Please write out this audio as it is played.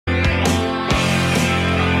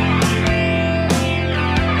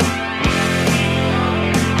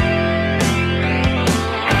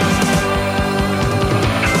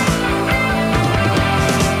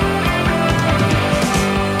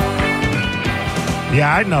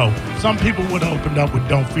Yeah, I know. Some people would have opened up with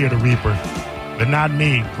Don't Fear the Reaper, but not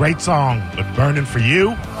me. Great song, but Burning for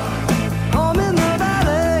You. Home in the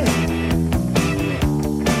valley,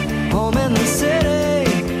 home in the city,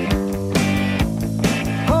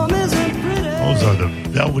 home isn't pretty. Those are the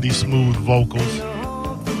velvety smooth vocals.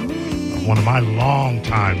 One of my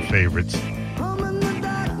longtime favorites.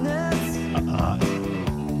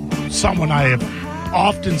 Someone I have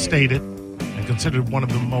often stated and considered one of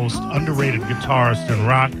the most underrated guitarists in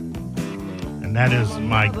rock. And that is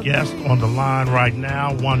my guest on the line right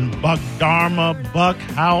now, one Buck Dharma. Buck,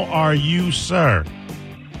 how are you, sir?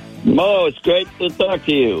 Mo, it's great to talk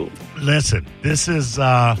to you. Listen, this is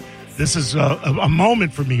a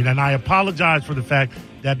moment for me, and I apologize for the fact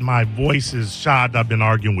that my voice is shot. I've been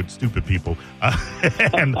arguing with stupid people,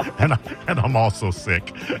 and I'm also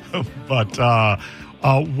sick. But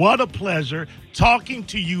what a pleasure talking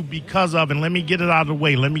to you because of, and let me get it out of the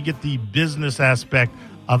way. Let me get the business aspect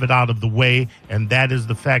of it out of the way, and that is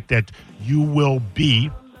the fact that you will be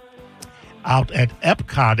out at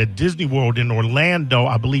Epcot at Disney World in Orlando,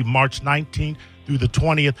 I believe March 19th through the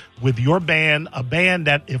 20th with your band, a band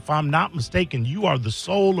that, if I'm not mistaken, you are the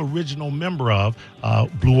sole original member of,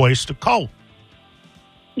 Blue Oyster Cult.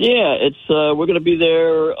 Yeah, it's we're going to be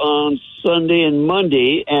there on Sunday and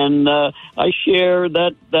Monday, and I share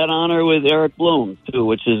that honor with Eric Bloom, too,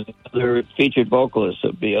 which is the featured vocalist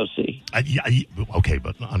of BOC. Okay,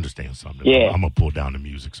 but understand something. Yeah. I'm going to pull down the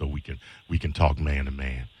music so we can talk man to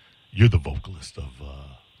man. You're the vocalist of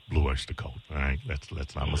Blue Oyster Cult, all right?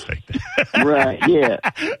 Let's not mistake that. Right, yeah.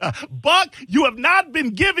 Buck, you have not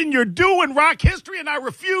been given your due in rock history, and I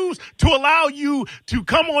refuse to allow you to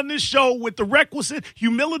come on this show with the requisite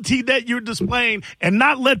humility that you're displaying and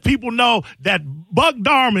not let people know that Buck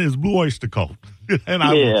Dharma is Blue Oyster Cult. And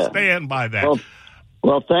I will stand by that.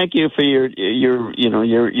 Well, thank you for your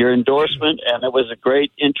endorsement, and it was a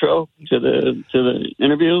great intro to the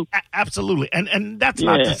interview. Absolutely, and that's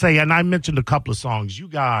not to say. And I mentioned a couple of songs. You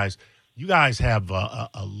guys have a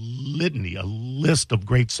litany, a list of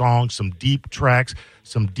great songs, some deep tracks,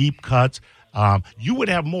 some deep cuts. You would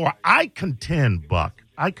have more. I contend, Buck,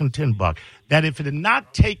 that if it had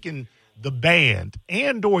not taken the band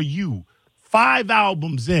and or you 5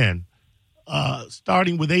 albums in,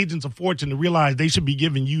 starting with Agents of Fortune, to realize they should be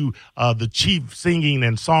giving you the chief singing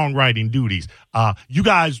and songwriting duties. You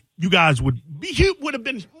guys would have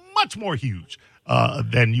been much more huge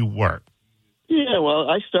than you were. Yeah, well,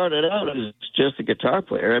 I started out as just a guitar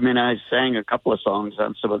player. I mean, I sang a couple of songs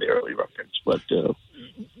on some of the early records, but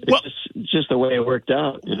it's just the way it worked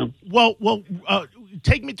out, you know. Well,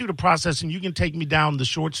 take me through the process, and you can take me down the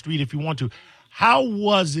short street if you want to. How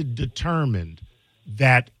was it determined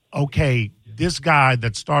that, okay, this guy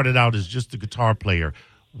that started out as just a guitar player,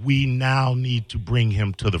 we now need to bring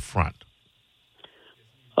him to the front?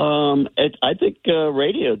 I think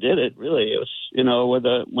radio did it, really. It was,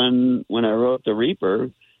 when I wrote The Reaper,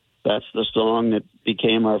 that's the song that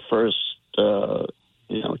became our first,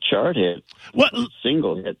 chart hit,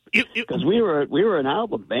 single hit. Because we were an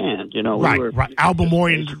album band, Right.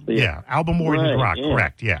 Album-oriented, album-oriented rock,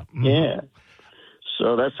 correct, yeah. Mm-hmm. Yeah.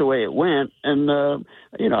 So that's the way it went. And, I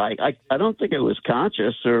don't think it was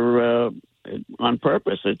conscious or on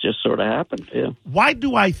purpose. It just sort of happened, yeah. Why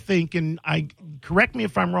do I think, and correct me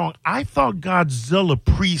if I'm wrong, I thought Godzilla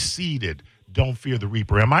preceded Don't Fear the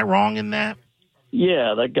Reaper. Am I wrong in that?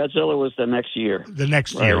 Yeah, that Godzilla was the next year. The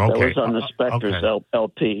next year, okay. That was on the Spectres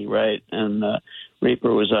LP, right? And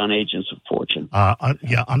Reaper was on Agents of Fortune.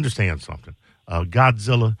 Understand something.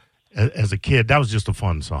 Godzilla, as a kid, that was just a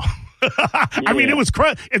fun song. I mean, it's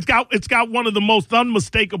got one of the most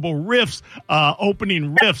unmistakable riffs,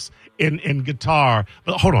 opening riffs in guitar.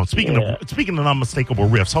 But hold on, speaking of unmistakable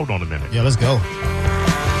riffs, hold on a minute. Yeah, let's go.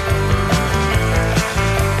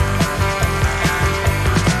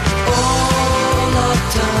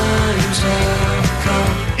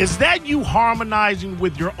 Is that you harmonizing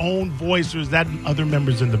with your own voice, or is that other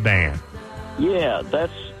members in the band? Yeah,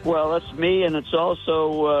 that's me, and it's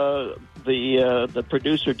also the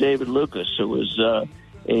producer David Lucas, who was a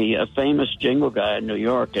famous jingle guy in New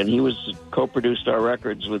York, and he was co-produced our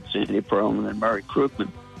records with Sandy Pearlman and Murray Krugman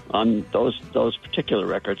on those particular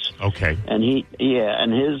records. Okay, and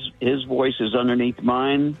his voice is underneath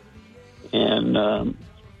mine, and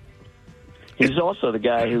he's also the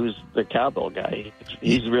guy who's the cowbell guy.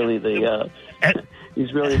 He's really the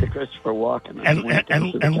Christopher Walken. And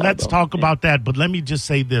let's talk about that. But let me just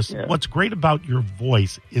say this: what's great about your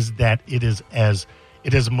voice is that it is as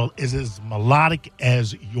melodic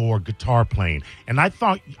as your guitar playing. And I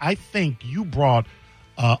think you brought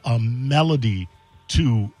a melody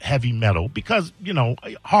to heavy metal because,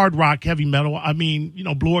 hard rock, heavy metal, I mean,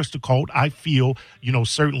 Blue Oyster Cult, I feel,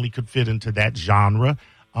 certainly could fit into that genre.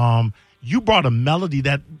 You brought a melody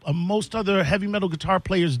that most other heavy metal guitar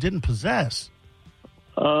players didn't possess.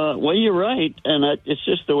 Well, you're right, and it's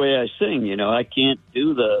just the way I sing. I can't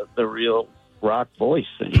do the real rock voice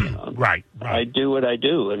thing. Right. I do what I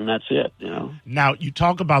do, and that's it. Now, you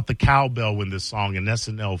talk about the cowbell in this song, and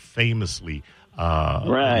SNL famously.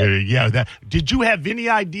 Right. Yeah. Did you have any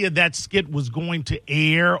idea that skit was going to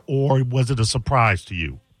air, or was it a surprise to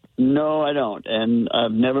you? No, I don't. And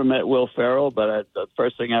I've never met Will Ferrell, but the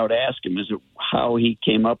first thing I would ask him is how he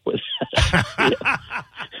came up with that.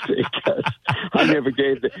 Because I never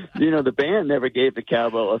gave the band never gave the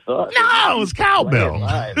cowbell a thought. No, it was cowbell.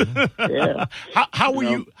 Yeah. How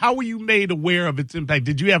were you made aware of its impact?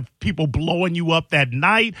 Did you have people blowing you up that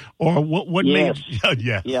night, or what yes. made?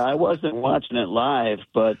 Yes. Yeah, I wasn't watching it live,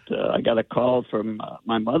 but I got a call from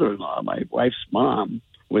my mother-in-law, my wife's mom.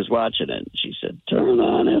 Was watching it. She said, "Turn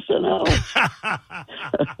on SNL."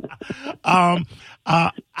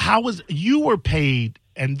 How was you were paid?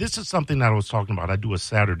 And this is something that I was talking about. I do a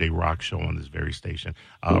Saturday rock show on this very station,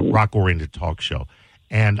 rock-oriented talk show,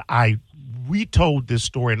 and I retold this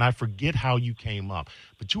story, and I forget how you came up,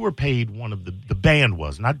 but you were paid one of the band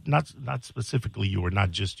was not specifically you, or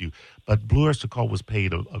not just you, but Blue Oyster Cult was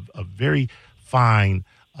paid a very fine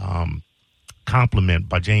compliment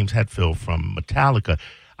by James Hetfield from Metallica.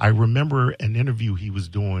 I remember an interview he was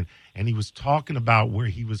doing, and he was talking about where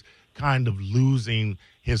he was kind of losing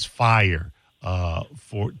his fire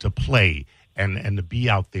to play and to be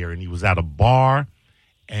out there. And he was at a bar,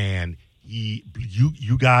 and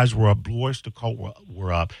you guys were up, Blue Oyster Cult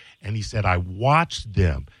were up, and he said, I watched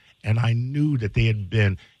them, and I knew that they had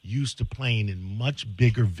been used to playing in much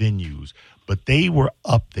bigger venues, but they were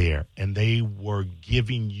up there and they were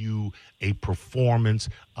giving you a performance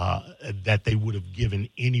that they would have given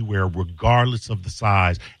anywhere, regardless of the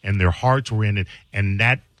size, and their hearts were in it, and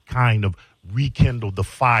that kind of rekindled the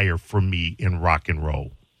fire for me in rock and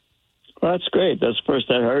roll. Well, that's great. That's the first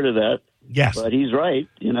I heard of that. Yes. But he's right.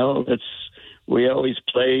 We always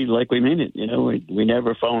play like we mean it. We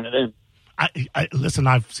never phone it in. Listen,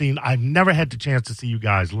 I've never had the chance to see you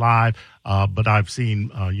guys live, but I've seen,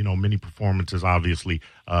 many performances, obviously,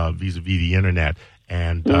 vis-a-vis the internet.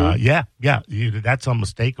 And, that's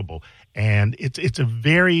unmistakable. And it's a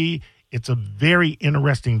very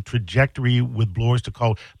interesting trajectory with Blue Oyster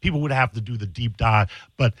Cult. People would have to do the deep dive,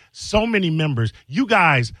 but so many members. You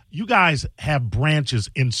guys have branches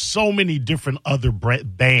in so many different other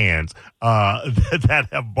bands that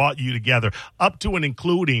have brought you together, up to and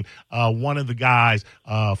including one of the guys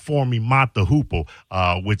forming Mott the Hoople,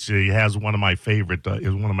 which has one of my favorite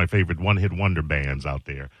one-hit wonder bands out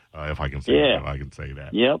there. If I can say that, I can say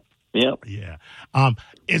that. Yep. Yeah.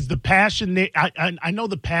 Is the passion there? I know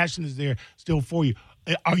the passion is there still for you.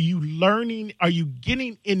 Are you learning? Are you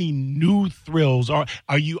getting any new thrills? Or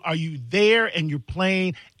are you there and you're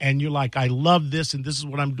playing and you're like, I love this and this is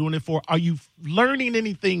what I'm doing it for? Are you learning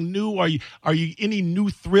anything new? Are you any new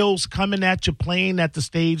thrills coming at you playing at the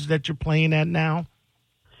stage that you're playing at now?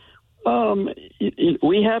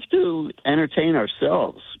 We have to entertain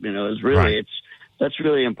ourselves. That's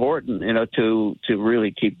really important, to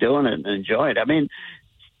really keep doing it and enjoy it. I mean,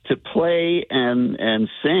 to play and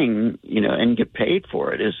sing, and get paid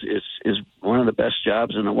for it is one of the best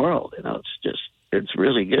jobs in the world. It's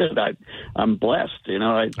really good. I'm blessed.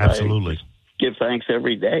 Absolutely. I give thanks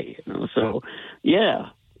every day. So yeah,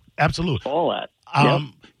 absolutely. All that.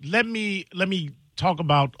 Let me talk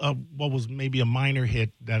about what was maybe a minor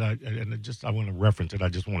hit that I want to reference it. I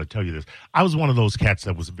just want to tell you this. I was one of those cats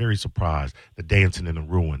that was very surprised that Dancing in the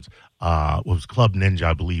Ruins was Club Ninja,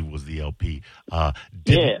 I believe was the LP.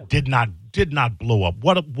 Did not blow up.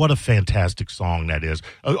 What a fantastic song that is.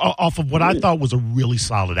 Off of what I thought was a really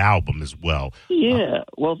solid album as well. Yeah.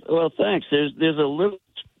 Well, thanks. There's a little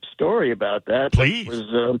story about that. Please.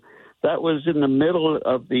 That was in the middle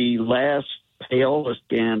of the last payola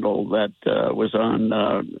scandal that was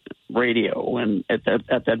on radio, and at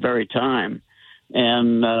that very time,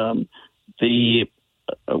 and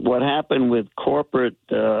what happened with corporate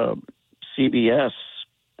CBS,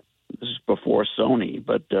 this is before Sony,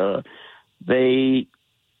 but they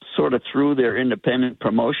sort of threw their independent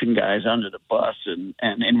promotion guys under the bus, and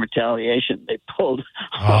in retaliation, they pulled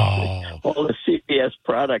all the CBS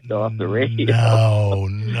product off the radio.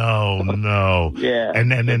 No. Yeah, and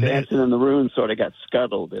Dancing in the Ruins sort of got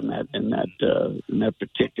scuttled in that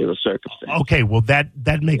particular circumstance. Okay, well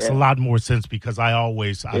that makes a lot more sense because I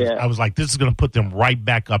was like, this is going to put them right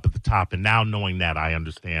back up at the top, and now knowing that, I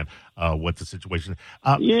understand what the situation.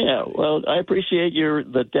 Yeah, well, I appreciate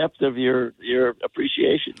the depth of your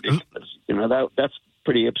appreciation because that's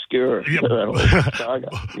pretty obscure. Yeah. That whole saga.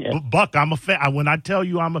 Yeah. Buck, I'm a fan. When I tell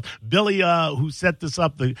you Billy, who set this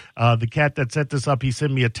up, the cat that set this up, he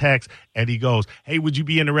sent me a text and he goes, "Hey, would you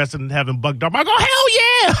be interested in having Buck Dharma?" I go, "Hell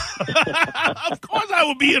yeah!" Of course, I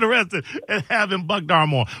would be interested in having Buck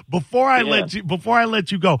Dharma on. Before I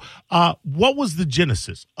let you go, what was the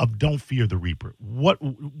genesis of "Don't Fear the Reaper"? What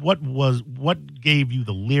gave you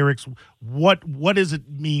the lyrics? What does it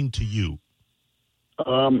mean to you?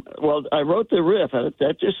 Well, I wrote the riff.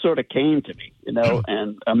 That just sort of came to me,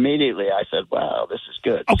 and immediately I said, "Wow, this is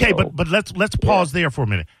good." Okay, so, but let's pause there for a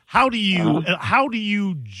minute. How do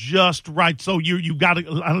you just write? So you got to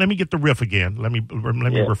let me get the riff again. Let me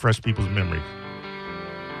refresh people's memories.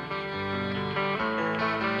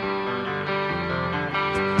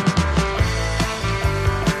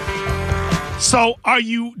 So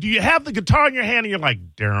do you have the guitar in your hand and you're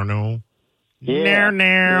like, "Darno,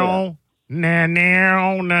 now."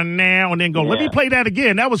 Now, and then go, "Let me play that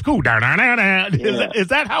again. That was cool." Is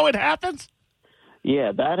that how it happens?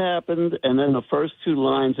 Yeah, that happened. And then the first two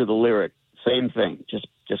lines of the lyric, same thing, just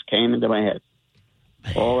came into my head.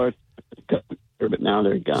 All are but now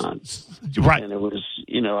they're gone. Right. And it was,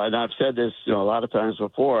 and I've said this a lot of times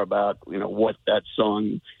before about, what that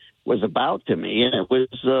song was about to me. And it was,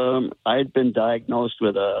 I had been diagnosed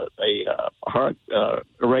with a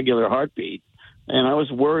irregular heartbeat. And I was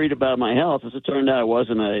worried about my health. As it turned out, it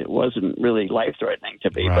wasn't really life-threatening to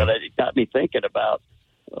me. Right. But it got me thinking about,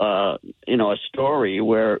 a story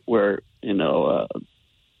where a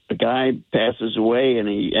guy passes away and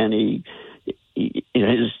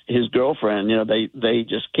his girlfriend, they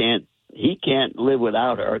just can't. He can't live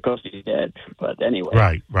without her. Of course, he's dead. But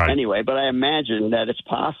anyway, right. Anyway, but I imagine that it's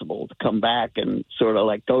possible to come back and sort of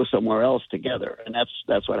like go somewhere else together, and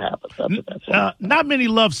that's what happens. That's what that's not many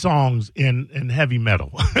love songs in heavy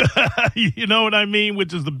metal. You know what I mean?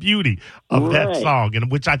 Which is the beauty of that song,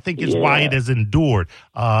 and which I think is why it has endured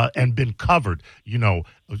and been covered.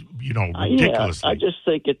 Ridiculously. I just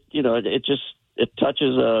think it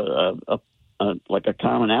touches like a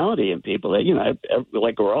commonality in people that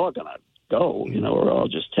like we're all gonna go. We're all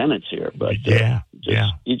just tenants here, but you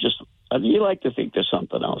like to think there's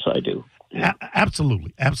something else. I do.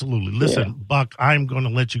 Absolutely. Listen, Buck, I'm going to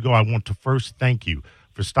let you go. I want to first thank you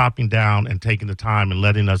for stopping down and taking the time and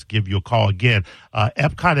letting us give you a call again.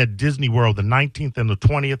 Epcot at Disney World, the 19th and the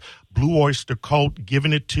 20th. Blue Oyster Cult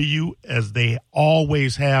giving it to you as they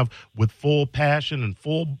always have, with full passion and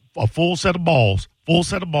a full set of balls.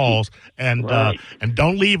 And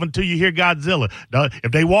don't leave until you hear Godzilla.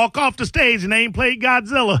 If they walk off the stage and they ain't played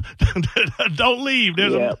Godzilla, don't leave.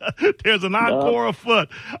 There's an encore afoot.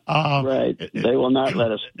 Right, they will not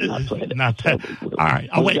let us not play it. Not that. All right,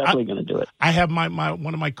 we're definitely going to do it. I have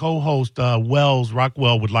one of my co-hosts,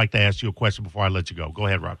 Rockwell, would like to ask you a question before I let you go. Go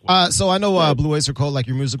ahead, Rockwell. So I know Blue Oyster Cult, like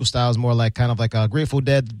your musical style is more like kind of like Grateful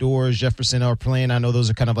Dead, The Doors, Jefferson Airplane. I know those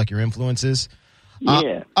are kind of like your influences.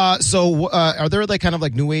 So are there like kind of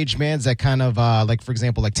like new age bands that kind of like, for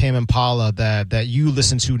example, like Tame Impala that you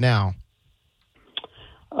listen to now?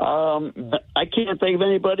 I can't think of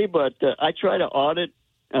anybody, but I try to audit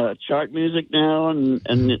chart music now, and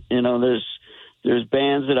there's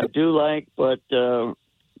bands that I do like, but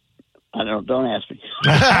I don't ask me.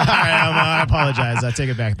 I apologize. I take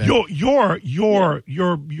it back then. Your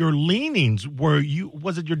leanings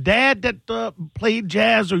was it your dad that played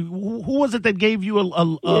jazz, or who was it that gave you a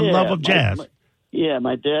love of jazz?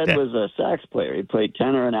 My dad was a sax player. He played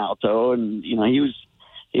tenor and alto, and he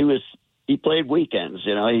played weekends.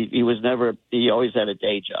 He always had a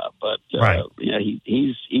day job, but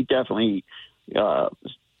he definitely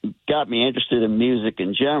got me interested in music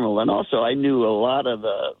in general, and also I knew a lot of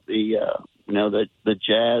the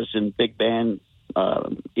jazz and big band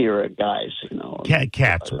era guys.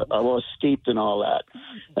 Cats. I was steeped in all that,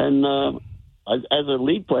 and as a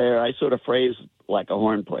lead player, I sort of phrase like a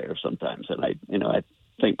horn player sometimes, and I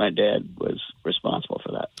think my dad was responsible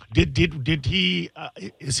for that. Did he?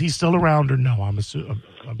 Is he still around or no? I'm assuming.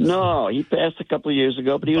 No, he passed a couple of years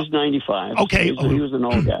ago, but he was 95. Okay, he was an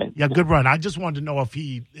old guy. Yeah, good run. I just wanted to know if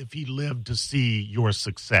he lived to see your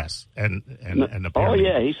success and apparently. Oh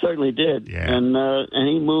yeah, he certainly did. Yeah. And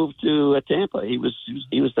he moved to Tampa. He was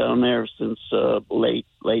down there since late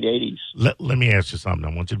 80s. Let me ask you something. I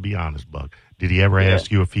want you to be honest, Buck. Did he ever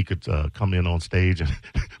ask you if he could come in on stage and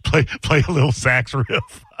play a little sax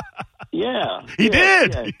riff? Yeah. He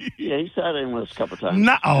did? Yeah, he sat in with us a couple times.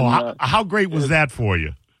 How great was that for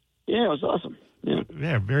you? Yeah, it was awesome. Yeah.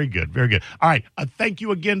 Yeah, very good. Very good. All right. Thank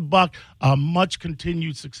you again, Buck. Much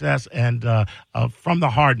continued success. And from the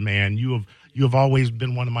heart, man, you have always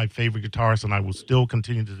been one of my favorite guitarists, and I will still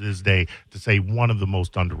continue to this day to say one of the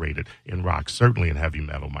most underrated in rock, certainly in heavy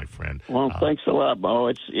metal, my friend. Well, thanks a lot,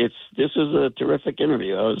 Bo. This is a terrific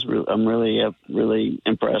interview. I'm really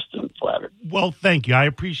impressed and flattered. Well, thank you. I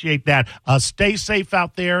appreciate that. Stay safe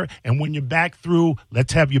out there, and when you're back through,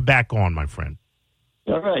 let's have you back on, my friend.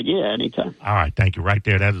 All right, yeah, anytime. All right, thank you. Right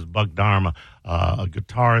there, that is Buck Dharma, a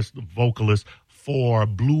guitarist, vocalist for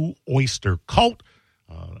Blue Oyster Cult.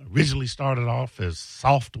 Originally started off as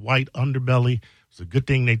Soft White Underbelly. It's a good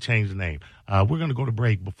thing they changed the name. We're going to go to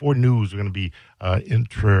break. Before news, we're going to be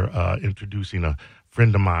introducing a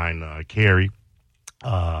friend of mine, Carrie,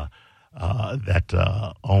 that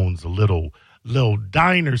owns a little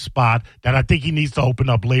diner spot that I think he needs to open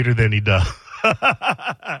up later than he does.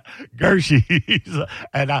 Gershie's,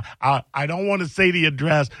 and I don't want to say the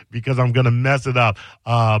address because I'm going to mess it up,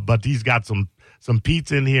 but he's got some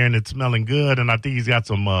pizza in here and it's smelling good, and I think he's got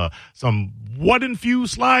some what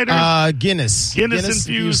infused sliders? Guinness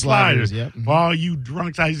infused sliders. Yep. For all you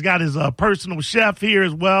drunks, he's got his personal chef here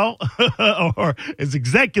as well, or his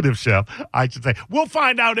executive chef, I should say. We'll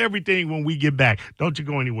find out everything when we get back. Don't you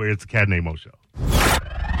go anywhere. It's the Cat Named Mo Show.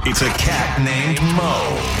 It's a cat named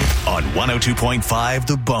Mo on 102.5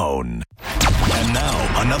 The Bone. And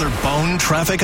now, another Bone Traffic